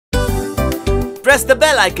press the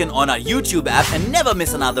bell icon on our YouTube app and never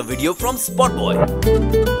miss another video from SpotboyE.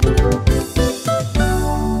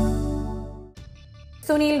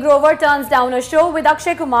 Sunil Grover turns down a show with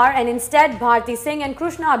Akshay Kumar and instead Bharti Singh and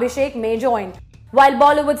Krushna Abhishek may join. While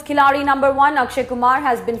Bollywood's Khiladi #1 Akshay Kumar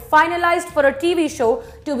has been finalized for a TV show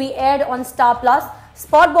to be aired on Star Plus,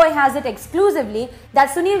 SpotboyE has it exclusively that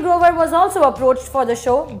Sunil Grover was also approached for the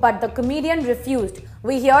show, but the comedian refused.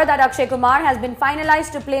 We hear that Akshay Kumar has been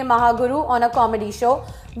finalized to play Mahaguru on a comedy show,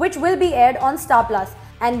 which will be aired on Star Plus.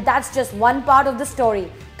 And that's just one part of the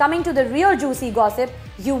story. Coming to the real juicy gossip,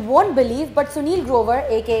 you won't believe, but Sunil Grover,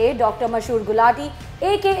 aka Dr. Mashhoor Gulati,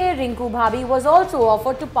 aka Rinku Bhabhi, was also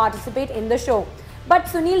offered to participate in the show. But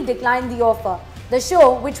Sunil declined the offer. The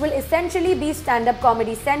show, which will essentially be stand-up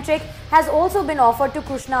comedy centric, has also been offered to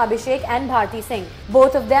Krushna Abhishek and Bharti Singh.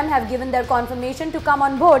 Both of them have given their confirmation to come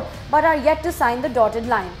on board but are yet to sign the dotted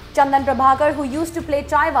line. Chandan Prabhakar, who used to play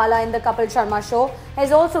Chaiwala in the Kapil Sharma show,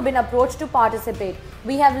 has also been approached to participate.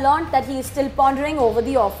 We have learnt that he is still pondering over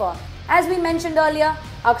the offer. As we mentioned earlier,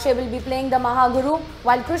 Akshay will be playing the Mahaguru,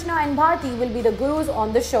 while Krushna and Bharti will be the gurus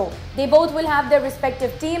on the show. They both will have their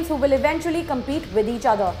respective teams who will eventually compete with each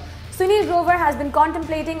other. Sunil Grover has been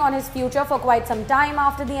contemplating on his future for quite some time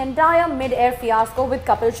after the entire mid-air fiasco with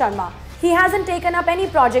Kapil Sharma. He hasn't taken up any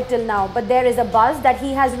project till now, but there is a buzz that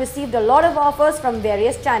he has received a lot of offers from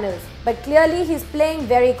various channels. But clearly he's playing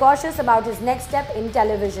very cautious about his next step in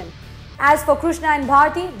television. As for Krushna and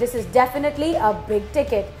Bharti, this is definitely a big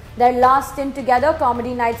ticket. Their last stint together,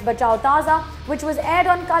 Comedy Nights Bachao Taza, which was aired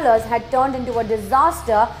on Colors, had turned into a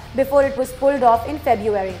disaster before it was pulled off in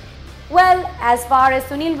February. Well, as far as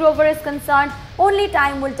Sunil Grover is concerned, only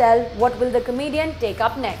time will tell what will the comedian take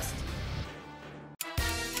up next.